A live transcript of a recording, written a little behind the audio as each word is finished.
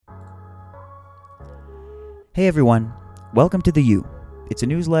Hey everyone, welcome to The U. It's a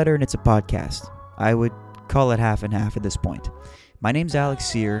newsletter and it's a podcast. I would call it half and half at this point. My name's Alex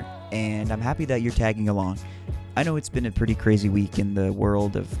Sear, and I'm happy that you're tagging along. I know it's been a pretty crazy week in the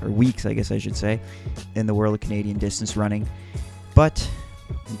world of, or weeks I guess I should say, in the world of Canadian distance running. But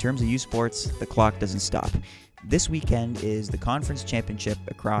in terms of U Sports, the clock doesn't stop. This weekend is the conference championship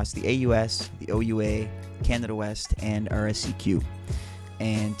across the AUS, the OUA, Canada West, and RSEQ.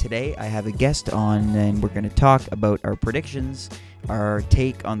 And today I have a guest on, and we're going to talk about our predictions, our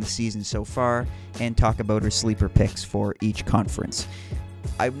take on the season so far, and talk about our sleeper picks for each conference.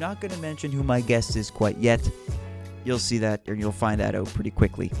 I'm not going to mention who my guest is quite yet. You'll see that, or you'll find that out pretty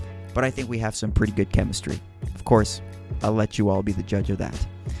quickly. But I think we have some pretty good chemistry. Of course, I'll let you all be the judge of that.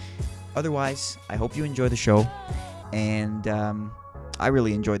 Otherwise, I hope you enjoy the show, and I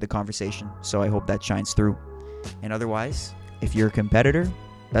really enjoyed the conversation, so I hope that shines through. And otherwise, if you're a competitor,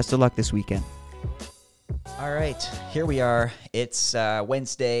 best of luck this weekend. All right, here we are. It's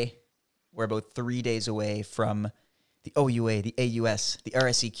Wednesday. We're about 3 days away from the OUA, the AUS, the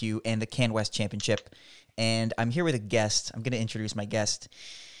RSEQ, and the Can West Championship. And I'm here with a guest. I'm going to introduce my guest.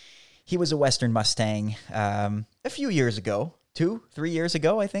 He was a Western Mustang a few years ago. 3 years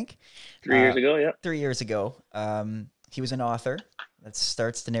ago, I think. 3 years ago, yeah. 3 years ago. He was an author. That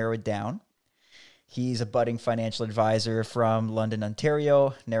starts to narrow it down. He's a budding financial advisor from London,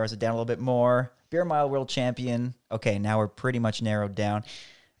 Ontario. Narrows it down a little bit more. Beer Mile World Champion. Okay, now we're pretty much narrowed down.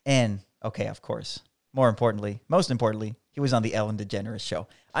 And, okay, of course, most importantly, he was on the Ellen DeGeneres show.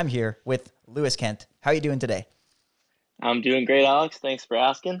 I'm here with Lewis Kent. How are you doing today? I'm doing great, Alex. Thanks for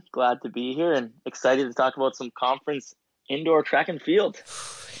asking. Glad to be here and excited to talk about some conference indoor track and field.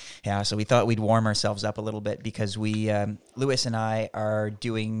 Yeah, so we thought we'd warm ourselves up a little bit because Lewis and I are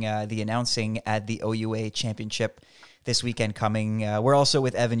doing the announcing at the OUA Championship this weekend coming. We're also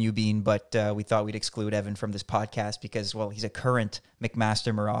with Evan Ubeen, but we thought we'd exclude Evan from this podcast because, well, he's a current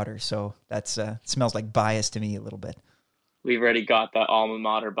McMaster Marauder, so that's smells like bias to me a little bit. We've already got that alma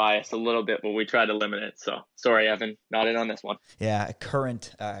mater bias a little bit, but we try to limit it. So sorry, Evan, not in on this one. Yeah, a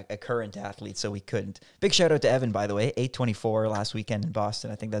current athlete, so we couldn't. Big shout out to Evan, by the way, 8:24 last weekend in Boston.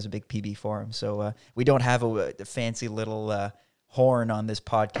 I think that was a big PB for him. So we don't have a fancy little horn on this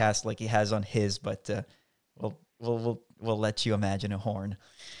podcast like he has on his, but we'll let you imagine a horn.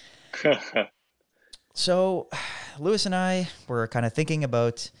 So Lewis and I were kind of thinking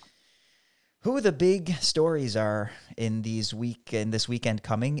about who the big stories are in this weekend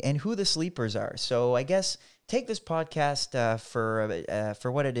coming, and who the sleepers are. So I guess take this podcast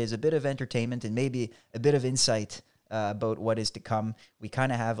for what it is, a bit of entertainment and maybe a bit of insight about what is to come. We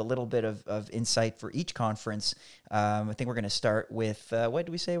kind of have a little bit of insight for each conference. I think we're going to start with, what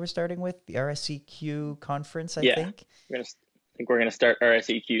do we say we're starting with? The RSEQ conference, I think? I think we're going to start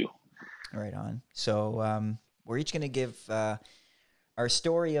RSEQ. Right on. So we're each going to give our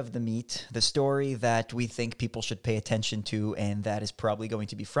story of the meet, the story that we think people should pay attention to, and that is probably going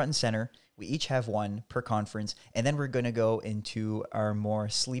to be front and center. We each have one per conference, and then we're going to go into our more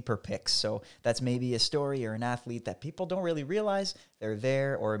sleeper picks. So that's maybe a story or an athlete that people don't really realize they're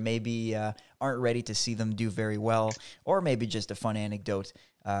there, or maybe aren't ready to see them do very well, or maybe just a fun anecdote.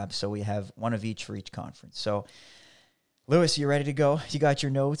 So we have one of each for each conference. So, Lewis, you ready to go? You got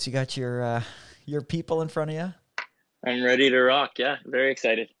your notes? You got your people in front of you? I'm ready to rock. Yeah, very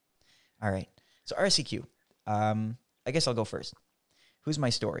excited. All right. So RSEQ. I guess I'll go first. Who's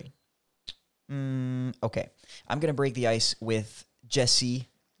my story? Okay. I'm going to break the ice with Jessie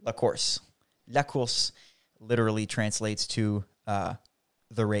Lacourse. Lacourse literally translates to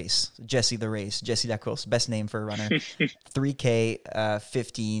the race. Jessie the race. Jessie Lacourse. Best name for a runner. 3K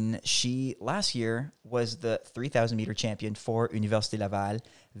 15. She, last year, was the 3,000 meter champion for Université Laval.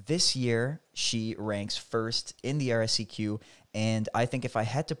 This year, she ranks first in the RSEQ, and I think if I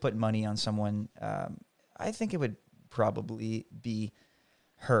had to put money on someone, I think it would probably be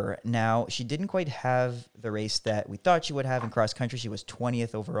her. Now, she didn't quite have the race that we thought she would have in cross country. She was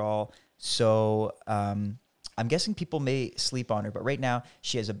 20th overall, so I'm guessing people may sleep on her, but right now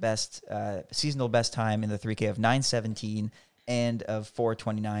she has a seasonal best time in the 3K of 9:17 and of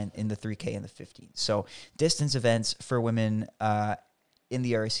 4:29 in the 3K and the 15. So distance events for women in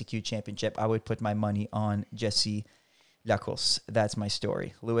the RSEQ championship, I would put my money on Jessie Lacourse. That's my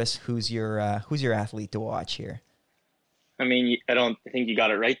story. Lewis, who's your athlete to watch here? I mean, I think you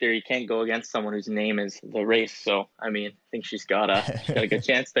got it right there. You can't go against someone whose name is the race. So, I mean, I think she's got a good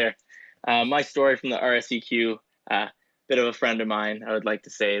chance there. My story from the RSEQ, bit of a friend of mine, I would like to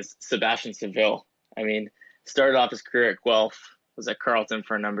say, is Sebastian Seville. I mean, started off his career at Guelph, was at Carleton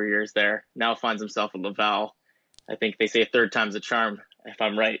for a number of years there, now finds himself at Laval. I think they say third time's a charm, if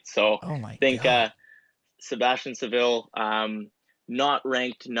I'm right. So I think Sebastian Seville, not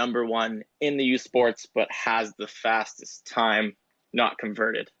ranked number one in the U Sports, but has the fastest time not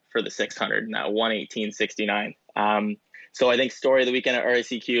converted for the 600 in that 1:18.69. So I think story of the weekend at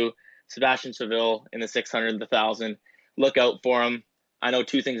RSEQ, Sebastian Seville in the 600, the 1,000. Look out for him. I know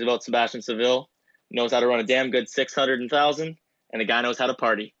two things about Sebastian Seville. He knows how to run a damn good 600 and 1,000, and the guy knows how to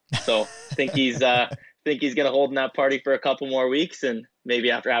party. So I think he's going to hold in that party for a couple more weeks, and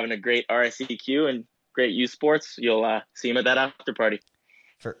maybe after having a great RSEQ and great U Sports, you'll see him at that after party.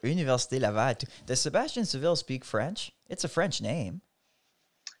 For Université Laval, does Sebastian Seville speak French? It's a French name.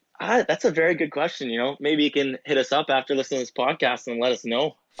 That's a very good question. Maybe you can hit us up after listening to this podcast and let us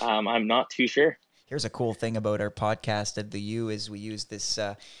know. I'm not too sure. Here's a cool thing about our podcast at the U is we use this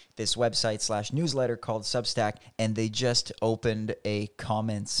website / newsletter called Substack, and they just opened a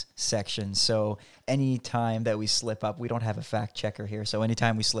comments section. So anytime that we slip up, we don't have a fact checker here. So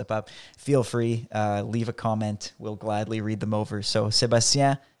anytime we slip up, feel free, leave a comment. We'll gladly read them over. So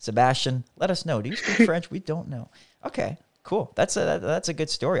Sebastian, let us know. Do you speak French? We don't know. Okay, cool. That's a good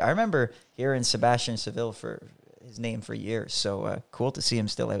story. I remember hearing Sebastian Seville for his name for years. So cool to see him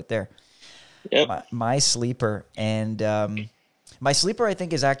still out there. Yep. My sleeper, and my sleeper I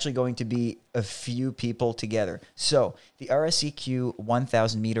think is actually going to be a few people together. So the RSEQ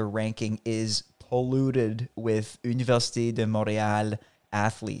 1,000 meter ranking is polluted with Université de Montréal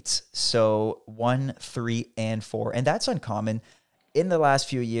athletes. So 1, 3, and 4, and that's uncommon. In the last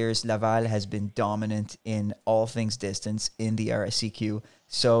few years, Laval has been dominant in all things distance in the RSEQ.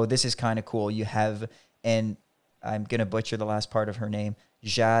 So this is kind of cool. You have, and I'm going to butcher the last part of her name,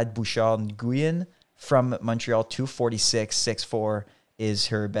 Jade Bouchard-Nguyen from Montreal, 246.64 is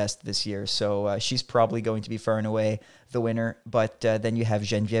her best this year. So she's probably going to be far and away the winner. But then you have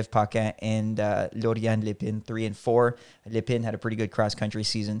Geneviève Paquin and Lauriane Lépine, 3 and 4. Lépine had a pretty good cross-country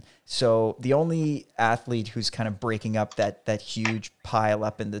season. So the only athlete who's kind of breaking up that huge pile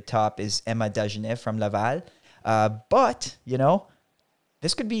up in the top is Emma Dagenet from Laval. But,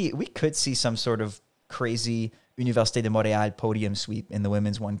 we could see some sort of crazy Université de Montréal podium sweep in the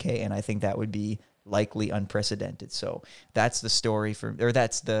women's 1K, and I think that would be likely unprecedented. So that's the story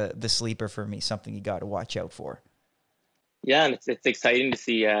that's the sleeper for me, something you got to watch out for. Yeah, and it's exciting to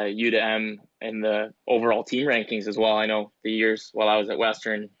see U to M in the overall team rankings as well. I know the years while I was at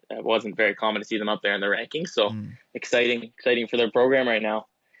Western, it wasn't very common to see them up there in the rankings. So exciting for their program right now.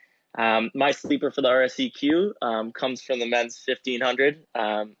 My sleeper for the RSEQ comes from the men's 1500,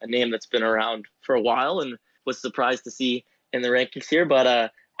 a name that's been around for a while and was surprised to see in the rankings here.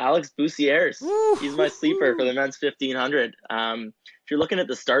 But Alex Bussières, he's my sleeper for the men's 1500. If you're looking at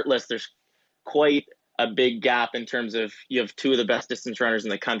the start list, there's quite a big gap in terms of you have two of the best distance runners in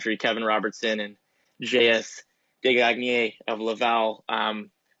the country, Kevin Robertson and J.S. Desgagnés of Laval.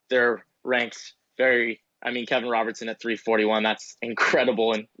 Their ranks Kevin Robertson at 341, that's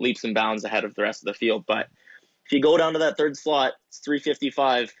incredible and leaps and bounds ahead of the rest of the field. But if you go down to that third slot, it's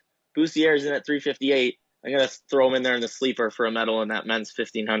 355. Bussières in at 358. I'm going to throw him in there in the sleeper for a medal in that men's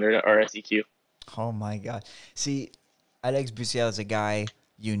 1500 at RSEQ. Oh, my God. See, Alex Bussières is a guy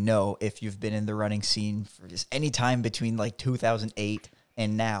if you've been in the running scene for just any time between like 2008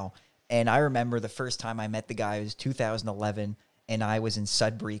 and now. And I remember the first time I met the guy was 2011, and I was in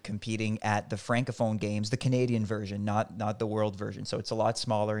Sudbury competing at the Francophone Games, the Canadian version, not the world version. So it's a lot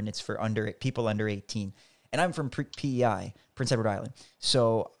smaller, and it's for people under 18. And I'm from PEI, Prince Edward Island.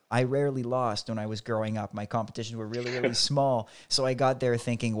 So I rarely lost when I was growing up. My competitions were really, really small. So I got there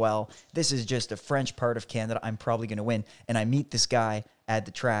thinking, well, this is just a French part of Canada. I'm probably going to win. And I meet this guy at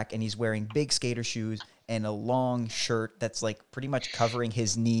the track, and he's wearing big skater shoes and a long shirt that's like pretty much covering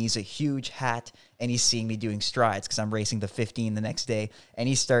his knees, a huge hat, and he's seeing me doing strides because I'm racing the 15 the next day, and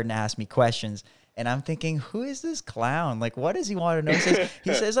he's starting to ask me questions. And I'm thinking, who is this clown? Like, what does he want to know?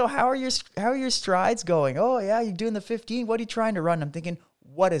 He says, oh, how are your strides going? Oh, yeah, you're doing the 15. What are you trying to run? I'm thinking,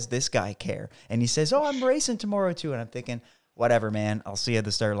 what does this guy care? And he says, oh, I'm racing tomorrow too. And I'm thinking, whatever, man, I'll see you at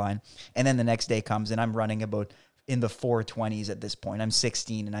the start line. And then the next day comes, and I'm running about in the 420s at this point. I'm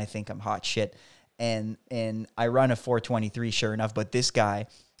 16, and I think I'm hot shit. And I run a 423, sure enough. But this guy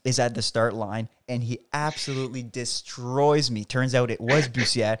is at the start line, and he absolutely destroys me. Turns out it was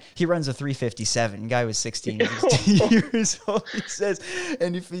Bussières. He runs a 357. The guy was 16 years old. He says,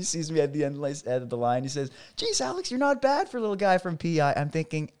 and if he sees me at the end of the line, he says, geez, Alex, you're not bad for a little guy from PI. I'm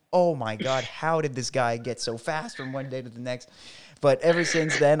thinking, oh my God, how did this guy get so fast from one day to the next? But ever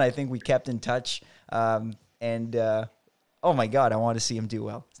since then, I think we kept in touch. Oh my God, I want to see him do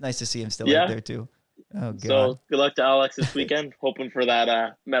well. It's nice to see him still out there too. Oh, God. So good luck to Alex this weekend. Hoping for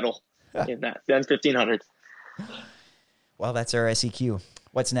that medal in that men's 1500. Well, that's our SEQ.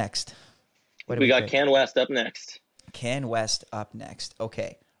 What's next? Quite a We bit got quick. Can West up next. Can West up next.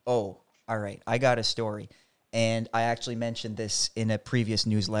 Okay. Oh, all right. I got a story. And I actually mentioned this in a previous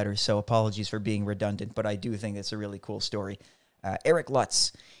newsletter, so apologies for being redundant, but I do think it's a really cool story. Eric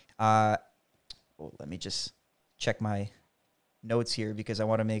Lutz. Let me just check my notes here because I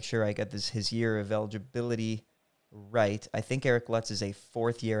want to make sure I got his year of eligibility right. I think Eric Lutz is a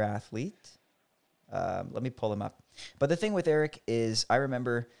fourth-year athlete. Let me pull him up. But the thing with Eric is I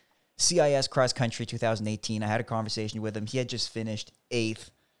remember CIS Cross Country 2018. I had a conversation with him. He had just finished 8th,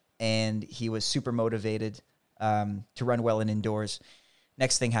 and he was super motivated to run well in indoors.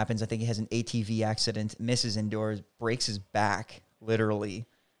 Next thing happens, I think he has an ATV accident, misses indoors, breaks his back, literally,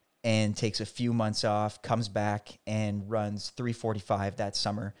 and takes a few months off, comes back, and runs 3:45 that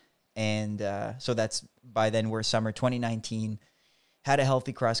summer. And so that's, by then we're summer 2019, had a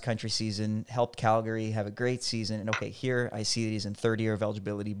healthy cross-country season, helped Calgary have a great season. And okay, here I see that he's in third year of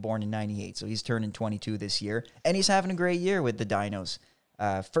eligibility, born in 98. So he's turning 22 this year. And he's having a great year with the Dinos.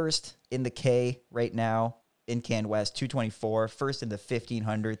 First in the K right now in Can West, 224. First in the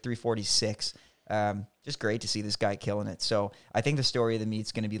 1500, 346. Just great to see this guy killing it. So I think the story of the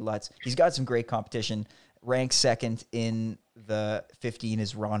meet's going to be Lutz. He's got some great competition. Ranked second in the 15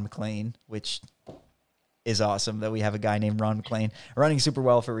 is Ron McLean, which is awesome that we have a guy named Ron McLean running super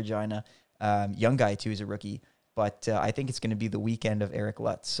well for Regina. Young guy, too, is a rookie. But I think it's going to be the weekend of Eric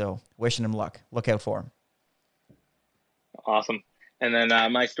Lutz. So wishing him luck. Look out for him. Awesome. And then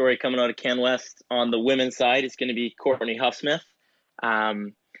my story coming out of Can West on the women's side is going to be Courtney Huffsmith.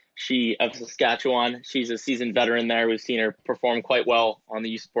 She of Saskatchewan. She's a seasoned veteran there. We've seen her perform quite well on the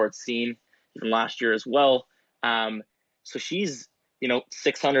U Sports scene even last year as well. So she's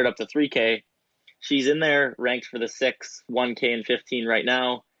 600 up to 3K. She's in there ranked for the 6, 1K, and 15 right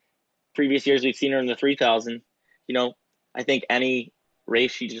now. Previous years we've seen her in the 3,000. I think any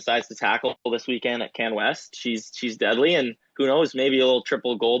race she decides to tackle this weekend at Can West, she's deadly, and who knows, maybe a little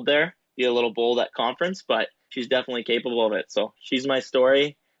triple gold there, be a little bold at conference, but she's definitely capable of it. So she's my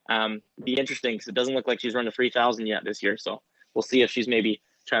story. Be interesting because it doesn't look like she's run the 3,000 yet this year. So we'll see if she's maybe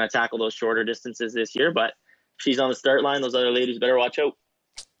trying to tackle those shorter distances this year. But if she's on the start line, those other ladies better watch out.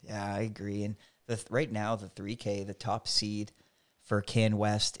 Yeah, I agree. And right now, the 3K, the top seed for Can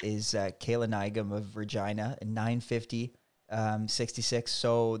West is Kayla Nygam of Regina at 950, 66.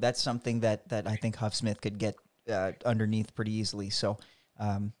 So that's something that I think Huffsmith could get underneath pretty easily. So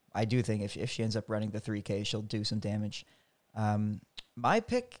I do think if she ends up running the 3K, she'll do some damage.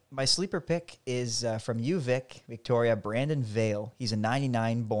 My sleeper pick is from UVic, Victoria, Brandon Vale. He's a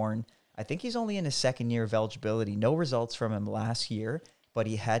 99 born. I think he's only in his second year of eligibility. No results from him last year, but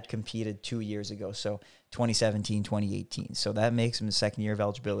he had competed 2 years ago, so 2017, 2018. So that makes him the second year of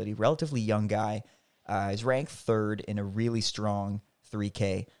eligibility. Relatively young guy. He's ranked third in a really strong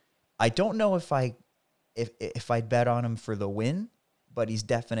 3K. I don't know if I'd bet on him for the win, but he's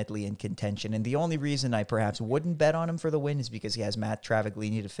definitely in contention. And the only reason I perhaps wouldn't bet on him for the win is because he has Matt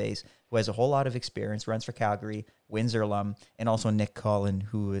Travaglini to face, who has a whole lot of experience, runs for Calgary, Windsor alum, and also Nick Collin,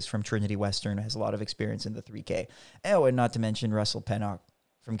 who is from Trinity Western, has a lot of experience in the 3K. Oh, and not to mention Russell Pennock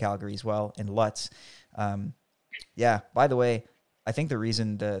from Calgary as well, and Lutz. By the way, I think the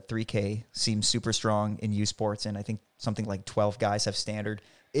reason the 3K seems super strong in U Sports, and I think something like 12 guys have standard,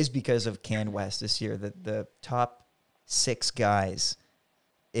 is because of Can West this year. The top 6 guys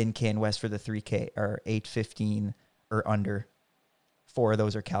in Can West for the 3K are 8:15 or under. 4 of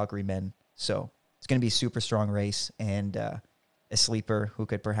those are Calgary men. So it's going to be a super strong race, and a sleeper who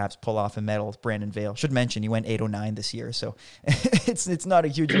could perhaps pull off a medal, Brandon Vale. Should mention he went 8:09 this year, so it's not a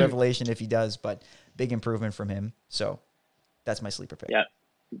huge revelation if he does, but big improvement from him. So that's my sleeper pick. Yeah,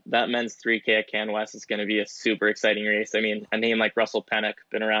 that men's 3K at Can West is going to be a super exciting race. I mean, a name like Russell Pennock,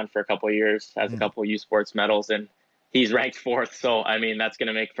 been around for a couple of years, has a couple of U Sports medals, and he's ranked 4th. So, I mean, that's going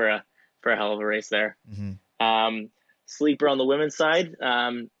to make for a hell of a race there. Mm-hmm. Sleeper on the women's side,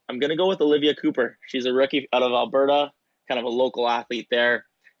 I'm going to go with Olivia Cooper. She's a rookie out of Alberta, kind of a local athlete there.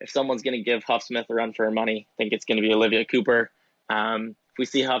 If someone's going to give Huffsmith a run for her money, I think it's going to be Olivia Cooper. If we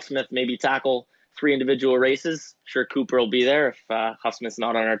see Huffsmith maybe tackle 3 individual races, sure Cooper will be there if Huffsmith's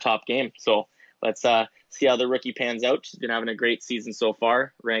not on our top game. So let's see how the rookie pans out. She's been having a great season so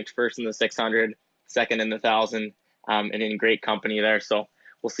far, ranked 1st in the 600, 2nd in the 1,000, and in great company there. So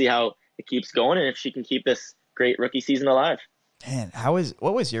we'll see how it keeps going and if she can keep this great rookie season alive. Man,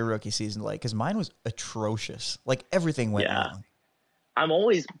 what was your rookie season like? Because mine was atrocious. Like, everything went wrong. I'm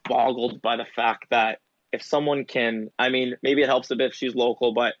always boggled by the fact that if someone can, I mean, maybe it helps a bit if she's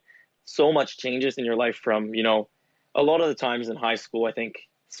local, but so much changes in your life from, a lot of the times in high school, I think,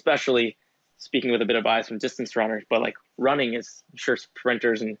 especially speaking with a bit of bias from distance runners, but like running is, I'm sure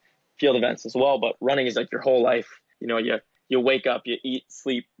sprinters and field events as well, but running is like your whole life. You wake up, you eat,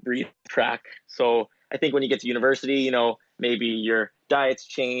 sleep, breathe, track. So I think when you get to university, maybe your diet's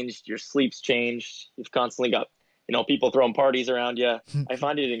changed, your sleep's changed. You've constantly got, people throwing parties around you. I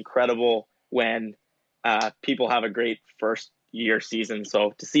find it incredible when people have a great first year season.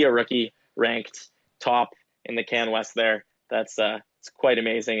 So to see a rookie ranked top in the Can West there, that's it's quite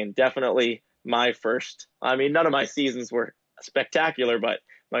amazing, and definitely my first. I mean, none of my seasons were spectacular, but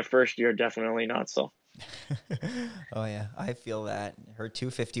my first year definitely not so. Oh yeah, I feel that. Her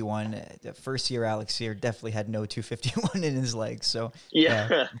 251, the first year Alex Sear definitely had no 251 in his legs. So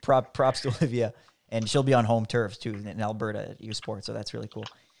yeah, props to Olivia, and she'll be on home turf too in Alberta at U Sport. So that's really cool.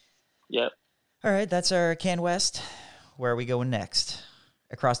 Yep. All right, that's our Can West. Where are we going next?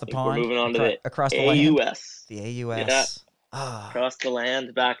 Across the pond. We're moving on to across the land. AUS. The AUS. Yeah. Across the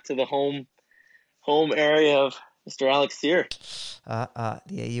land, back to the home area of Mr. Alex Sear.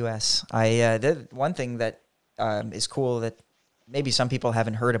 The AUS. The one thing that is cool that maybe some people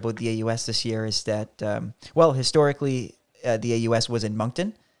haven't heard about the AUS this year is that, historically, the AUS was in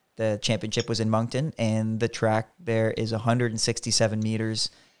Moncton. The championship was in Moncton, and the track there is 167 meters,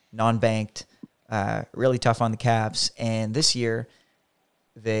 non-banked, really tough on the calves. And this year,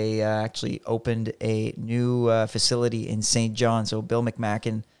 they actually opened a new facility in St. John. So Bill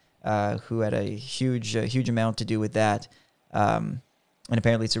McMacken, who had a huge amount to do with that. And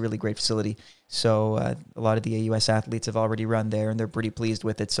apparently it's a really great facility. So a lot of the AUS athletes have already run there, and they're pretty pleased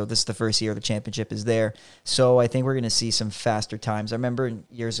with it. So this is the first year the championship is there. So I think we're going to see some faster times. I remember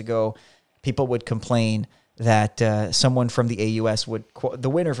years ago, people would complain that someone from the AUS the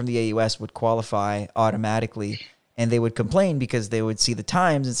winner from the AUS would qualify automatically. And they would complain because they would see the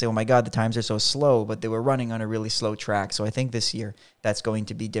times and say, oh my God, the times are so slow, but they were running on a really slow track. So I think this year that's going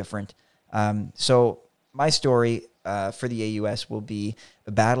to be different. So my story for the AUS will be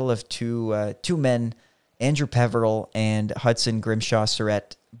a battle of two men, Andrew Peveril and Hudson Grimshaw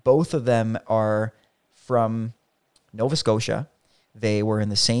Surrett. Both of them are from Nova Scotia. They were in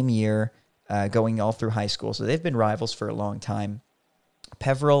the same year going all through high school. So they've been rivals for a long time.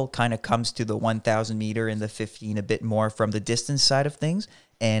 Peveril kind of comes to the 1,000 meter and the 15 a bit more from the distance side of things.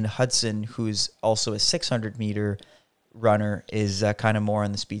 And Hudson, who's also a 600 meter runner, is kind of more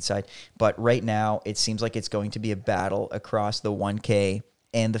on the speed side. But right now, it seems like it's going to be a battle across the 1K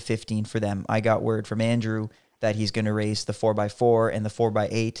and the 15 for them. I got word from Andrew that he's going to race the 4x4 and the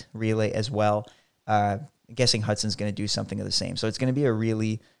 4x8 relay as well. Guessing Hudson's going to do something of the same. So it's going to be a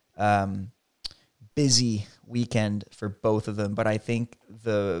really busy weekend for both of them, but I think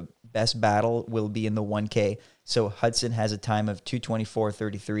the best battle will be in the 1K. So Hudson has a time of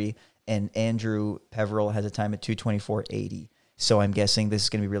 2:24:33, and Andrew Peveril has a time of 2:24:80. So I'm guessing this is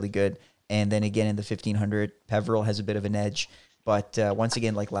going to be really good. And then again in the 1500, Peveril has a bit of an edge, but once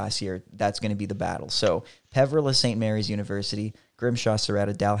again, like last year, that's going to be the battle. So Peveril is St. Mary's University, Grimshaw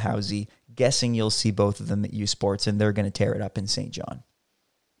Surrett, Dalhousie. Guessing you'll see both of them at U Sports, and they're going to tear it up in St. John.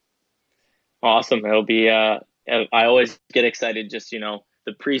 Awesome. It'll be, I always get excited. Just,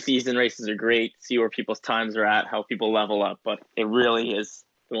 the preseason races are great. See where people's times are at, how people level up, but it really is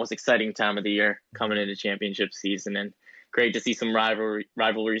the most exciting time of the year coming into championship season, and great to see some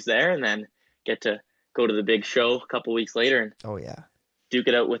rivalries there, and then get to go to the big show a couple weeks later and duke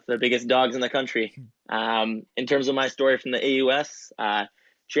it out with the biggest dogs in the country. In terms of my story from the AUS,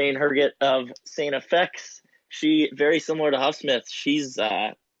 Jane Herget of St. FX, she very similar to Huff Smith. She's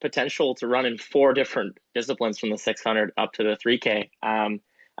potential to run in 4 different disciplines from the 600 up to the 3K.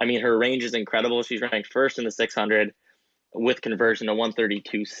 Her range is incredible. She's ranked first in the 600 with conversion to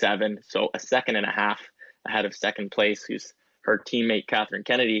 132.7, so a second and a half ahead of second place, who's her teammate Catherine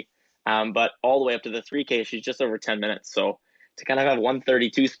Kennedy. But all the way up to the 3K, she's just over 10 minutes. So to kind of have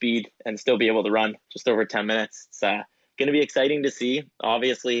 132 speed and still be able to run just over 10 minutes, it's going to be exciting to see.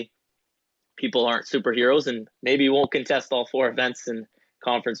 Obviously, people aren't superheroes and maybe won't contest all 4 events in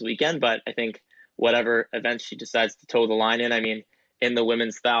conference weekend, but I think whatever event she decides to toe the line in the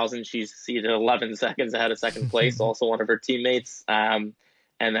women's 1,000, she's seated 11 seconds ahead of second place, also one of her teammates. And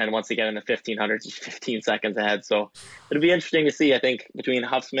then once again in the 1,500, she's 15 seconds ahead. So it'll be interesting to see, I think, between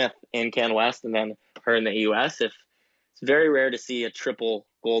Huff Smith and Can West and then her in the US. If it's very rare to see a triple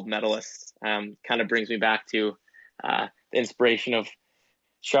gold medalist. Kind of brings me back to the inspiration of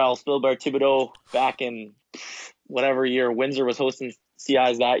Charles Philbert Thibodeau back in whatever year Windsor was hosting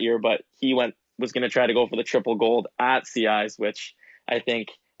CIs that year, but he was going to try to go for the triple gold at CIs, which I think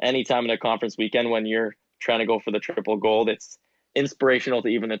anytime in a conference weekend when you're trying to go for the triple gold, it's inspirational to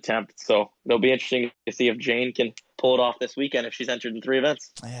even attempt. So it'll be interesting to see if Jane can pull it off this weekend if she's entered in 3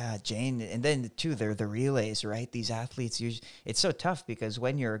 events. Yeah, Jane, and then too, they're the relays, right? These athletes, it's so tough because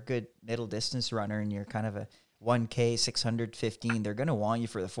when you're a good middle distance runner and you're kind of a 1K 615, they're gonna want you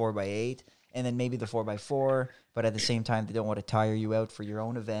for the 4x8 and then maybe the 4x4, but at the same time they don't want to tire you out for your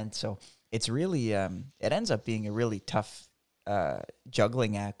own event. So it's really it ends up being a really tough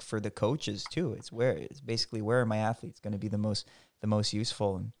juggling act for the coaches too. It's basically where are my athletes going to be the most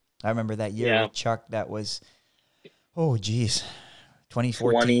useful. And I remember that year with Chuck, that was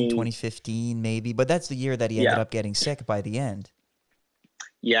 2014, 2015 maybe, but that's the year that he ended up getting sick by the end.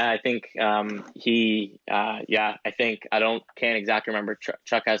 Yeah, I think I think can't exactly remember.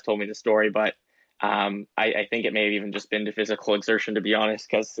 Chuck has told me the story, but I think it may have even just been to physical exertion, to be honest,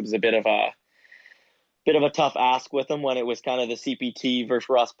 because it was a bit of a tough ask with him when it was kind of the CPT versus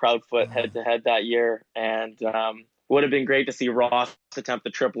Ross Proudfoot head to head that year. And would have been great to see Ross attempt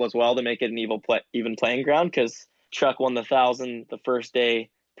the triple as well to make it an even playing ground, because Chuck won the 1,000 the first day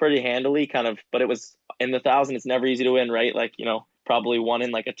pretty handily, but it was in the 1,000. It's never easy to win, right? Like, probably won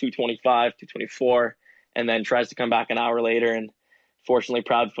in like a 225, 224, and then tries to come back an hour later. And fortunately,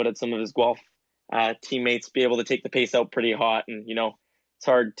 Proudfoot had some of his Guelph teammates be able to take the pace out pretty hot. And, it's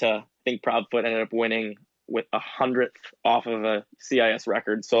hard to think Proudfoot ended up winning with 100th off of a CIS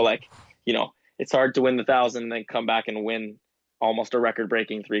record. So it's hard to win the 1,000 and then come back and win almost a record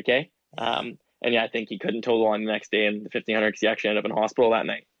breaking 3K. And I think he couldn't total on the next day in the 1,500 because he actually ended up in hospital that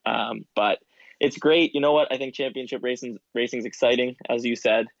night. But it's great. You know what? I think championship racing is exciting, as you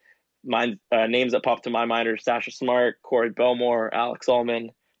said. Names that pop to my mind are Sasha Smart, Corey Belmore, Alex Ullman,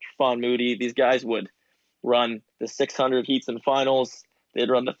 Trifon Moody. These guys would run the 600 heats and finals.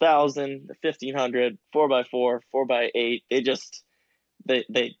 They'd run the 1,000, the 1,500, 4x4, 4x8.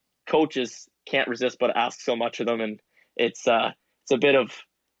 They coaches can't resist but ask so much of them, and it's a bit of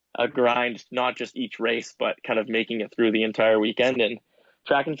a grind, not just each race, but kind of making it through the entire weekend. And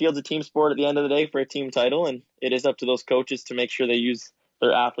track and field's a team sport at the end of the day for a team title, and it is up to those coaches to make sure they use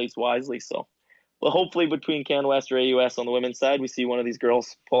their athletes wisely. So, well, hopefully between CanWest or AUS on the women's side, we see one of these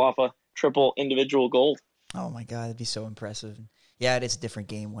girls pull off a triple individual gold. Oh my God, that'd be so impressive. Yeah, it is a different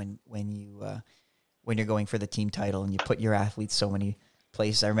game when you're going for the team title and you put your athletes so many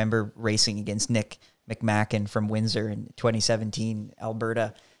places. I remember racing against Nick McMacken from Windsor in 2017,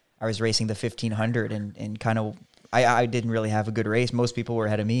 Alberta. I was racing the 1,500 and kind of I didn't really have a good race. Most people were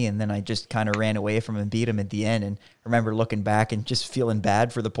ahead of me, and then I just kind of ran away from him and beat him at the end. And I remember looking back and just feeling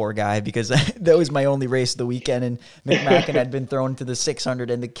bad for the poor guy because that was my only race of the weekend. And McMacken had been thrown to the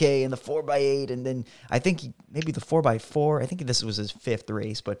 600 and the K and the 4x8, and then I think maybe the 4x4. I think this was his 5th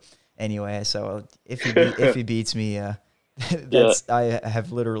race, but anyway. So if he beats me, I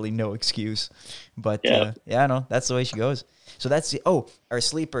have literally no excuse. But no, that's the way she goes. So that's our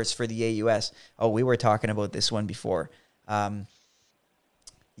sleepers for the AUS. Oh, we were talking about this one before. UNB,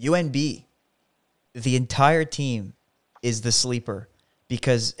 the entire team is the sleeper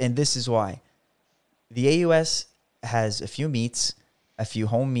because, and this is why, the AUS has a few meets, a few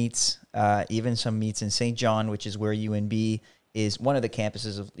home meets, even some meets in St. John, which is where UNB is. One of the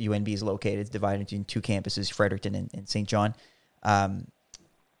campuses of UNB is located. It's divided into 2 campuses, Fredericton and St. John.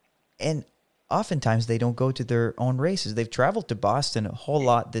 And oftentimes they don't go to their own races. They've traveled to Boston a whole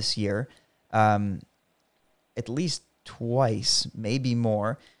lot this year, at least twice, maybe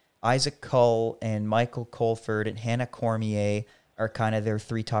more. Isaac Cull and Michael Colford and Hannah Cormier are kind of their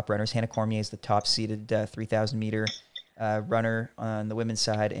 3 top runners. Hannah Cormier is the top-seeded 3,000-meter runner on the women's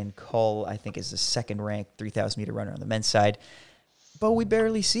side, and Cull, I think, is the second-ranked 3,000-meter runner on the men's side. But we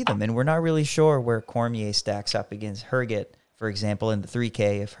barely see them, and we're not really sure where Cormier stacks up against Herget, for example, in the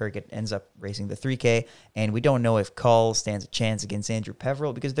 3K, if Herget ends up racing the 3K. And we don't know if Cull stands a chance against Andrew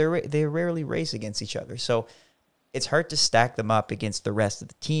Peveril because they rarely race against each other. So it's hard to stack them up against the rest of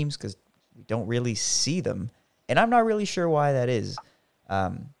the teams because we don't really see them. And I'm not really sure why that is. I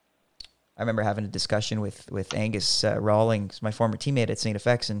remember having a discussion with Angus Rawlings, my former teammate at St.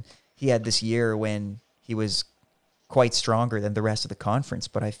 FX, and he had this year when he was quite stronger than the rest of the conference.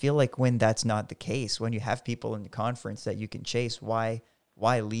 But I feel like when that's not the case, when you have people in the conference that you can chase, why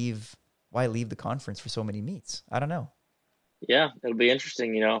leave the conference for so many meets? I don't know. Yeah, it'll be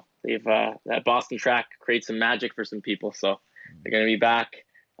interesting. They've that Boston track creates some magic for some people, so they're going to be back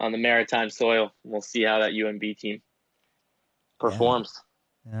on the maritime soil. We'll see how that UNB team performs.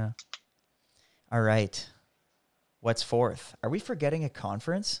 Yeah. All right. What's 4th? Are we forgetting a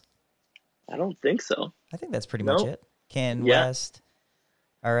conference? I don't think so. I think that's pretty much it. West,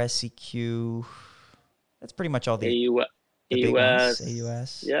 RSCQ. That's pretty much all the big ones.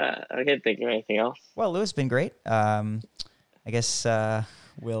 AUS. Yeah, I can't think of anything else. Well, Louis has been great. I guess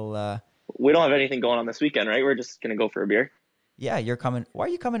we'll we don't have anything going on this weekend, right? We're just gonna go for a beer. Yeah, you're coming. Why are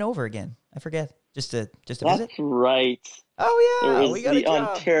you coming over again? I forget. Just to visit? That's right. Oh There yeah, is we got a the job.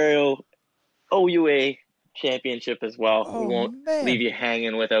 Ontario OUA championship as well. We Oh won't leave man. you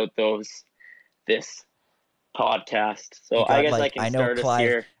hanging without those this podcast. So You I got guess I like can I know start us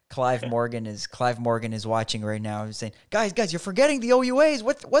here. Clive Morgan is watching right now. He's saying, guys, you're forgetting the OUAs.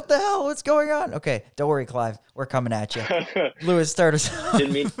 What the hell? What's going on? Okay, don't worry, Clive. We're coming at you. Lewis, start us off.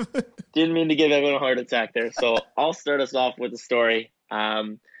 Didn't mean to give everyone a heart attack there. So I'll start us off with a story.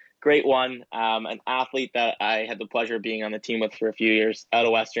 Great one. An athlete that I had the pleasure of being on the team with for a few years out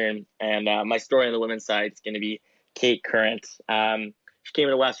of Western. And my story on the women's side is going to be Kate Current. She came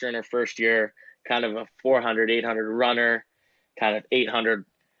into Western her first year, kind of a 400, 800 runner, kind of 800.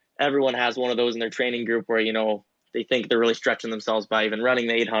 Everyone has one of those in their training group where, they think they're really stretching themselves by even running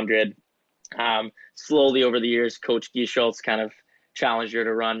the 800. Slowly over the years, Coach Guy Schultz kind of challenged her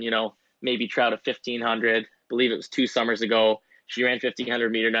to run, maybe try out a 1500. I believe it was 2 summers ago. She ran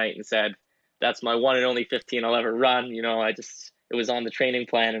 1500 meter night and said, that's my one and only 15 I'll ever run. It was on the training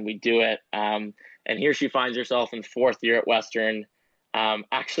plan and we do it. And here she finds herself in 4th year at Western,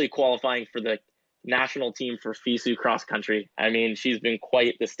 actually qualifying for the national team for FISU cross country. I mean, she's been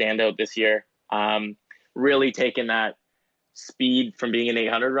quite the standout this year. Really taken that speed from being an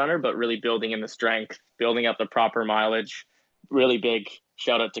 800 runner, but really building in the strength, building up the proper mileage. Really big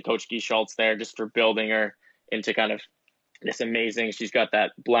shout out to Coach Guy Schultz there just for building her into kind of this amazing. She's got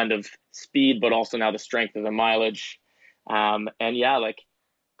that blend of speed, but also now the strength of the mileage. And yeah, like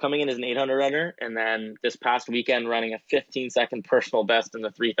coming in as an 800 runner, and then this past weekend running a 15-second personal best in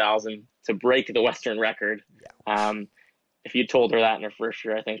the 3000 to break the Western record. Yeah. If you told her that in her first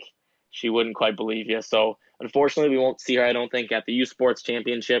year, I think she wouldn't quite believe you. So unfortunately, we won't see her, I don't think, at the U Sports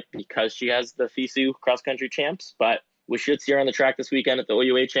Championship because she has the FISU cross-country champs, but we should see her on the track this weekend at the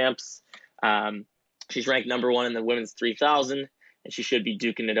OUA champs. She's ranked number 1 in the women's 3000, and she should be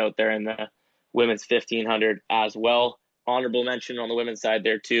duking it out there in the women's 1500 as well. Honorable mention on the women's side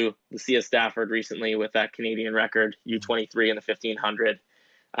there too. Lucia Stafford recently with that Canadian record, U23 in the 1500.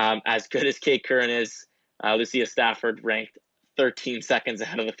 As good as Kate Curran is, Lucia Stafford ranked 13 seconds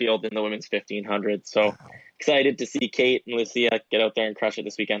ahead of the field in the women's 1500. So excited to see Kate and Lucia get out there and crush it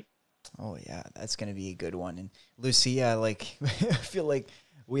this weekend. Oh yeah, that's going to be a good one. And Lucia, I feel like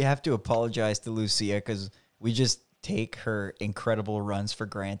we have to apologize to Lucia because we just take her incredible runs for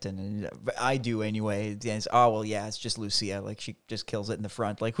granted, and I do anyway. It's just Lucia. Like, she just kills it in the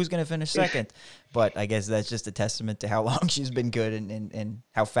front. Like, who's going to finish second? But I guess that's just a testament to how long she's been good and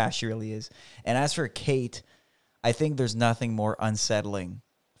how fast she really is. And as for Kate, I think there's nothing more unsettling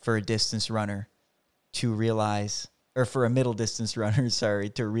for a distance runner to realize, or for a middle distance runner,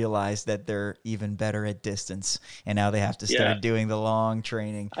 to realize that they're even better at distance. And now they have to start doing the long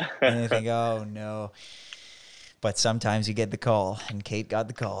training. And they think, oh no. But sometimes you get the call, and Kate got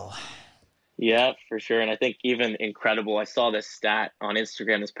the call. Yeah, for sure. And I think even incredible, I saw this stat on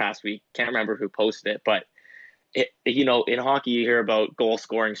Instagram this past week. Can't remember who posted it, but in hockey, you hear about goal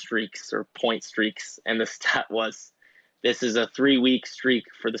scoring streaks or point streaks. And the stat was, this is a 3-week streak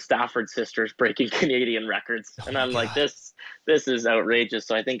for the Stafford sisters breaking Canadian records. And I'm like, this is outrageous.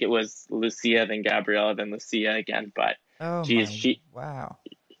 So I think it was Lucia, then Gabriella, then Lucia again. But wow.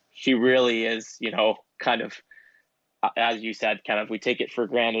 She really is, kind of, as you said, kind of, we take it for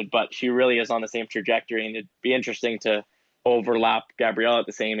granted, but she really is on the same trajectory, and it'd be interesting to overlap Gabriella at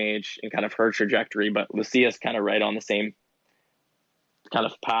the same age and kind of her trajectory, but Lucia's kind of right on the same kind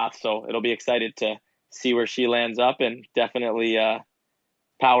of path. So it'll be excited to see where she lands up, and definitely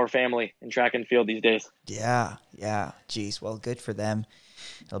power family in track and field these days. Yeah. Geez, well, good for them.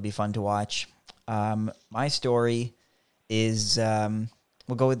 It'll be fun to watch. My story is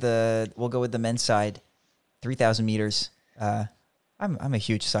we'll go with the men's side. 3,000 meters. I'm a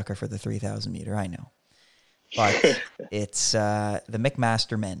huge sucker for the 3,000 meter, I know. But it's the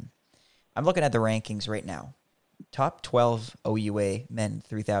McMaster men. I'm looking at the rankings right now. Top 12 OUA men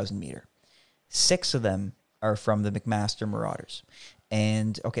 3,000 meter. 6 of them are from the McMaster Marauders.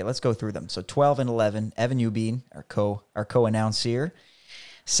 And, okay, let's go through them. So 12 and 11, Evan Eubine, our co-announcer.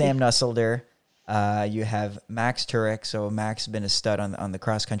 Sam Nusselder. You have Max Turek. So Max has been a stud on the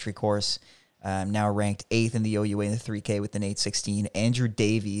cross-country course. Now ranked 8th in the OUA in the 3K with an 8:16. Andrew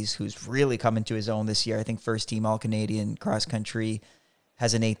Davies, who's really coming to his own this year. I think first team All-Canadian cross-country,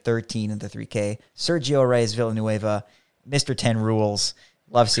 has an 8:13 in the 3K. Sergio Reyes Villanueva, Mr. 10 rules.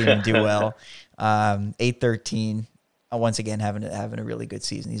 Love seeing him do well. 8:13. Once again, having a really good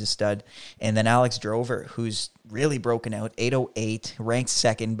season. He's a stud. And then Alex Drover, who's really broken out. 8:08, ranked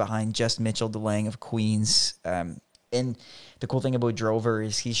 2nd behind just Mitchell DeLang of Queens. And the cool thing about Drover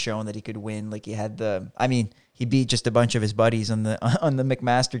is he's shown that he could win. Like he beat just a bunch of his buddies on the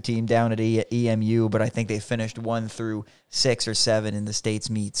McMaster team down at EMU, but I think they finished 1 through 6 or 7 in the States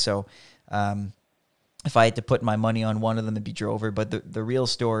meet. So if I had to put my money on one of them, it'd be Drover. But the real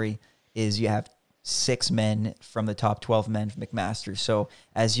story is you have 6 men from the top 12 men from McMaster. So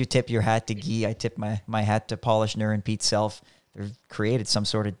as you tip your hat to Guy, I tip my hat to Polishner and Pete Self. They've created some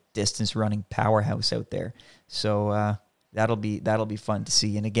sort of distance running powerhouse out there. So that'll be fun to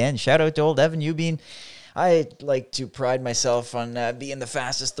see. And again, shout out to old Evan. I like to pride myself on being the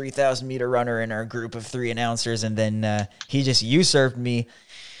fastest 3,000 meter runner in our group of 3 announcers, and then he just usurped me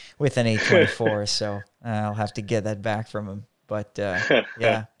with an 8:24. So I'll have to get that back from him. But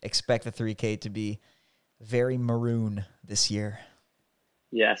yeah, expect the 3K to be very maroon this year.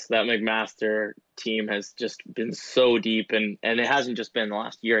 Yes, that McMaster team has just been so deep, and it hasn't just been the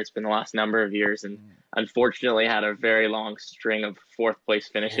last year, it's been the last number of years, and unfortunately had a very long string of 4th place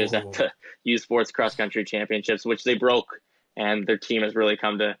finishes at the U Sports Cross Country Championships, which they broke, and their team has really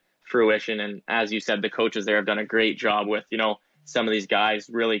come to fruition. And as you said, the coaches there have done a great job with, some of these guys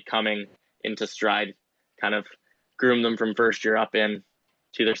really coming into stride, kind of groom them from first year up in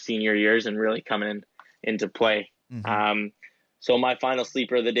to their senior years and really coming into play. Mm-hmm. So my final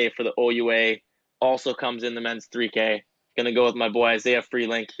sleeper of the day for the OUA also comes in the men's 3K. Going to go with my boy Isaiah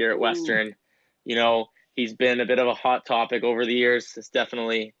Freelink here at Western. He's been a bit of a hot topic over the years. It's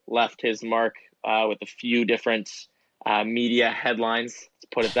definitely left his mark with a few different media headlines, to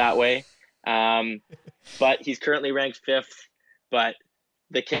put it that way. But he's currently ranked 5th. But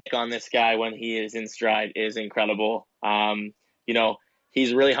the kick on this guy when he is in stride is incredible.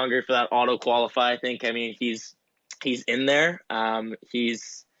 He's really hungry for that auto qualify. I think. He's in there.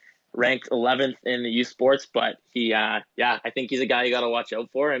 He's ranked 11th in the U Sports, but I think he's a guy you got to watch out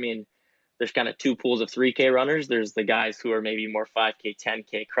for. There's kind of 2 pools of 3K runners. There's the guys who are maybe more 5K,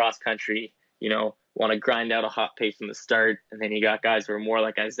 10K cross country, want to grind out a hot pace from the start. And then you got guys who are more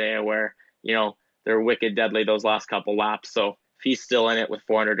like Isaiah where, they're wicked deadly those last couple laps. So if he's still in it with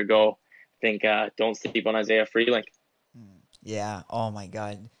 400 to go, I think don't sleep on Isaiah Freelink. Yeah. Oh my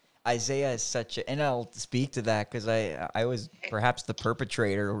God. Isaiah is and I'll speak to that because I was perhaps the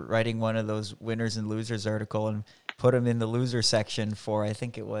perpetrator writing one of those winners and losers article and put him in the loser section for, I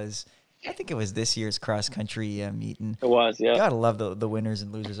think it was this year's cross country meeting. It was, yeah. Gotta love the winners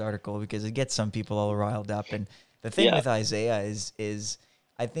and losers article because it gets some people all riled up. And the thing with Isaiah is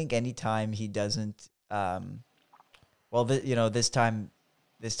I think anytime he doesn't, this time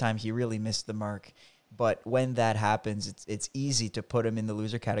he really missed the mark. But when that happens, it's easy to put him in the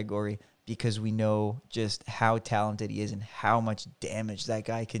loser category because we know just how talented he is and how much damage that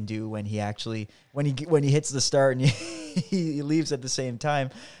guy can do when he hits the start and he leaves at the same time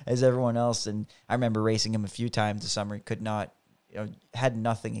as everyone else. And I remember racing him a few times this summer. He could not, had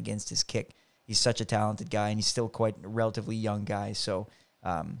nothing against his kick. He's such a talented guy, and he's still quite a relatively young guy. So,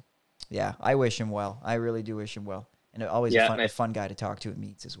 I wish him well. I really do wish him well. And always a fun guy to talk to at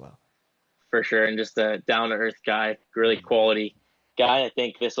meets as well. For sure, and just a down-to-earth guy, really quality guy. I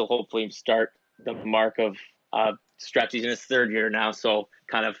think this will hopefully start the mark of stretch. He's in his 3rd year now, so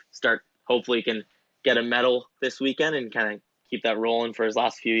kind of hopefully he can get a medal this weekend and kind of keep that rolling for his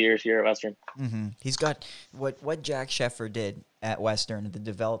last few years here at Western. Mm-hmm. He's got what Jack Sheffer did at Western, the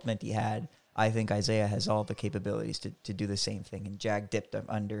development he had. I think Isaiah has all the capabilities to do the same thing, and Jack dipped him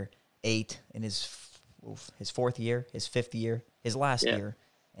under 8 in his 4th year, his 5th year, his last year.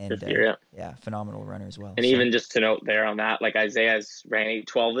 And phenomenal runner as well. And even just to note there on that, like Isaiah's ran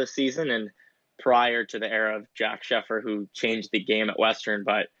 8:12 this season, and prior to the era of Jack Sheffer, who changed the game at Western,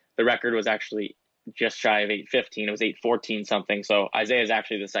 but the record was actually just shy of 8:15. It was 8:14 something. So Isaiah is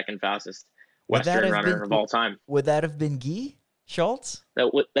actually the 2nd fastest Western runner of all time. Would that have been Guy Schultz?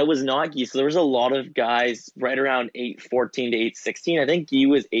 That was not Guy. So there was a lot of guys right around 8:14 to 8:16. I think Guy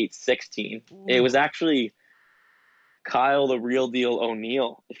was 8:16. Ooh. It was actually Kyle the Real Deal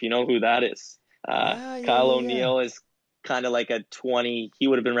O'Neill, if you know who that is. Kyle O'Neill is kind of like a 20. He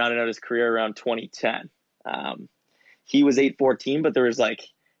would have been rounding out his career around 2010. He was 8:14, but there was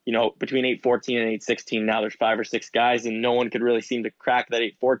between 8:14 and 8:16, now there's 5 or 6 guys, and no one could really seem to crack that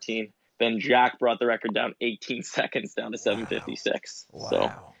 8:14. Then Jack brought the record down 18 seconds down to 7:56. Wow.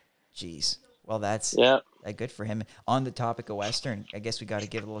 So, jeez. Well, that's good for him. On the topic of Western, I guess we got to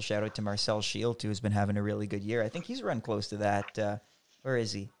give a little shout out to Marcel Shield, who's been having a really good year. I think he's run close to that. Where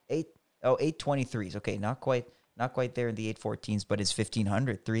is he? 8:23s. Okay, not quite there in the 8:14s, but his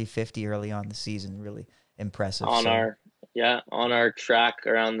 1500, 350 early on the season, really impressive. On our track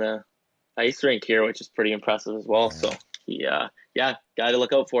around the ice rink here, which is pretty impressive as well. Right. So guy to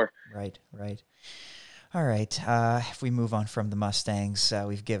look out for. Right. All right. If we move on from the Mustangs,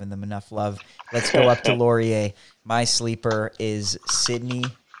 we've given them enough love. Let's go up to Laurier. My sleeper is Sydney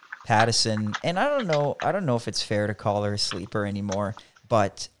Pattison, and I don't know if it's fair to call her a sleeper anymore,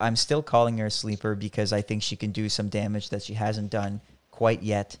 but I'm still calling her a sleeper because I think she can do some damage that she hasn't done quite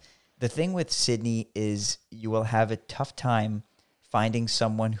yet. The thing with Sydney is you will have a tough time finding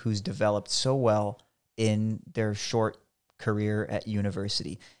someone who's developed so well in their short career at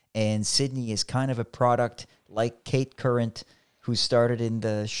university. And Sydney is kind of a product like Kate Current, who started in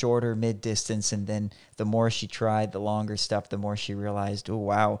the shorter mid-distance, and then the more she tried the longer stuff, the more she realized, oh,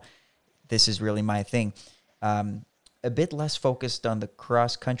 wow, this is really my thing. A bit less focused on the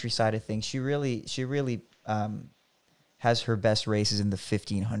cross-country side of things. She really has her best races in the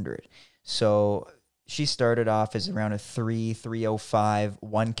 1,500. So she started off as around a 3:05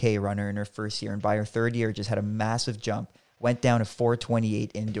 1K runner in her first year, and by her third year, just had a massive jump. Went down to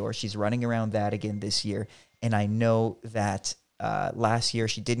 4:28 indoor. She's running around that again this year. And I know that last year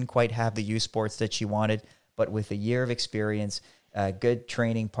she didn't quite have the U Sports that she wanted, but with a year of experience, a good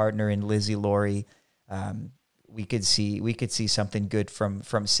training partner in Lizzie Laurie, we could see something good from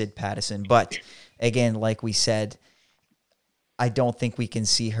Sid Pattison. But again, like we said, I don't think we can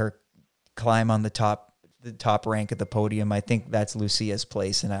see her climb on the top rank of the podium. I think that's Lucia's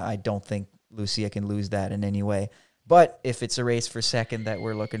place, and I don't think Lucia can lose that in any way. But if it's a race for second that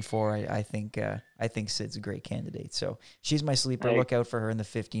we're looking for, I think Sid's a great candidate. So she's my sleeper. Hey. Look out for her in the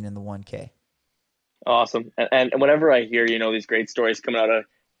 15 and the 1K. Awesome. And whenever I hear, these great stories coming out of,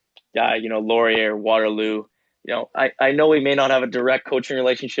 Laurier, Waterloo, I know we may not have a direct coaching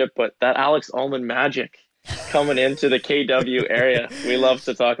relationship, but that Alex Ullman magic coming into the KW area, we love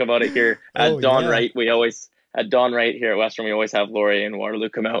to talk about it here. At Don Wright, at Don Wright here at Western, we always have Laurier and Waterloo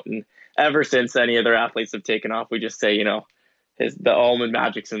come out, and ever since any other athletes have taken off, we just say, the Ullman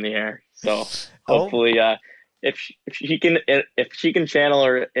magic's in the air. So hopefully, if she can channel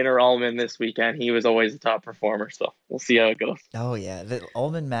her inner Ullman this weekend, he was always a top performer. So we'll see how it goes. Oh yeah, the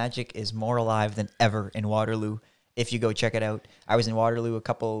Ullman magic is more alive than ever in Waterloo. If you go check it out, I was in Waterloo a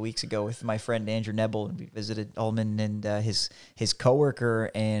couple of weeks ago with my friend Andrew Nebel, and we visited Ullman and his coworker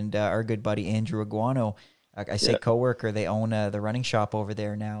and our good buddy Andrew Aguano. I say coworker, they own the running shop over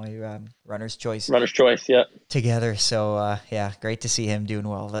there now, Runner's Choice. Runner's Choice, yeah. Together, so great to see him doing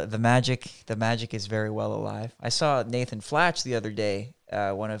well. The magic is very well alive. I saw Nathan Flatch the other day,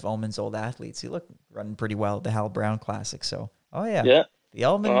 one of Ullman's old athletes. He looked running pretty well at the Hal Brown Classic. So, the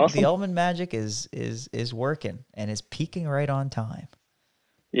Ullman magic is working and is peaking right on time.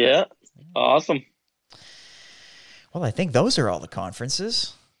 Yeah, awesome. Well, I think those are all the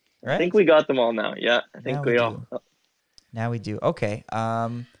conferences. Right? I think we got them all now. Yeah, I think we all. Now we do. Okay.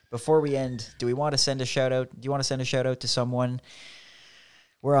 Before we end, do we want to send a shout out? Do you want to send a shout out to someone?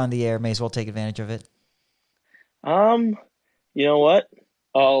 We're on the air. May as well take advantage of it. You know what?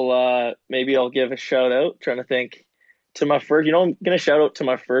 Maybe I'll give a shout out. Trying to think to my first. I'm gonna shout out to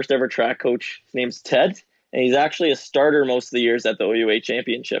my first ever track coach. His name's Ted, and he's actually a starter most of the years at the OUA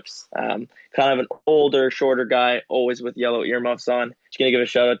championships. Kind of an older, shorter guy, always with yellow earmuffs on. Just going to give a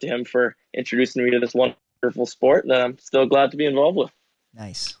shout out to him for introducing me to this wonderful sport that I'm still glad to be involved with.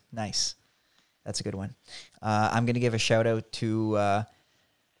 Nice. That's a good one. I'm going to give a shout out to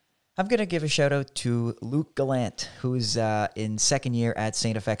Luke Gallant, who's in second year at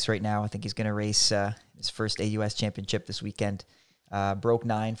St. FX right now. I think he's going to race his first AUS championship this weekend. Broke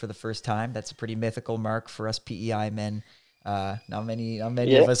 9 for the first time. That's a pretty mythical mark for us PEI men. Not many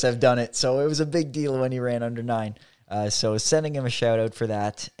of us have done it, so it was a big deal when he ran under 9. So sending him a shout out for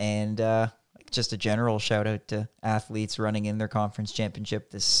that, and just a general shout out to athletes running in their conference championship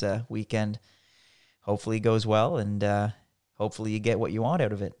this weekend. Hopefully it goes well, and hopefully you get what you want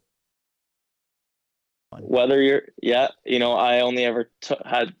out of it. Whether I only ever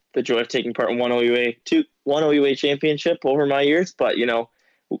had the joy of taking part in one OUA championship over my years, but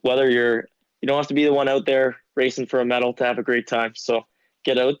whether you don't have to be the one out there racing for a medal to have a great time. So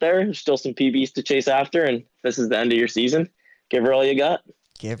get out there. There's still some PBs to chase after, and this is the end of your season. Give her all you got.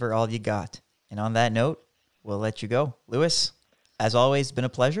 Give her all you got. And on that note, we'll let you go. Lewis, as always, been a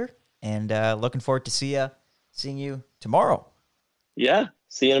pleasure, and looking forward to seeing you tomorrow. Yeah,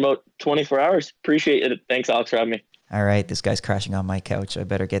 see you in about 24 hours. Appreciate it. Thanks, Alex, for having me. All right, this guy's crashing on my couch. I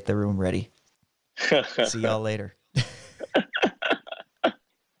better get the room ready. See y'all later.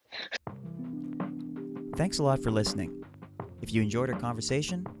 Thanks a lot for listening. If you enjoyed our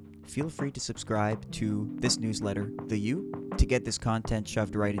conversation, feel free to subscribe to this newsletter, The U, to get this content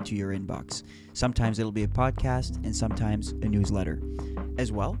shoved right into your inbox. Sometimes it'll be a podcast and sometimes a newsletter.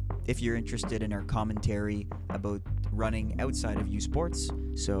 As well, if you're interested in our commentary about running outside of U Sports,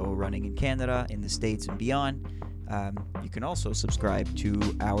 so running in Canada, in the States, and beyond. You can also subscribe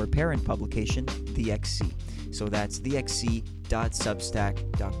to our parent publication, The XC. So that's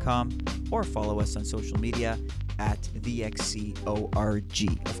thexc.substack.com, or follow us on social media at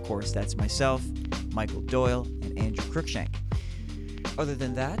thexcorg. Of course, that's myself, Michael Doyle, and Andrew Cruikshank. Other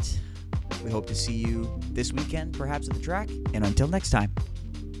than that, we hope to see you this weekend, perhaps at the track, and until next time.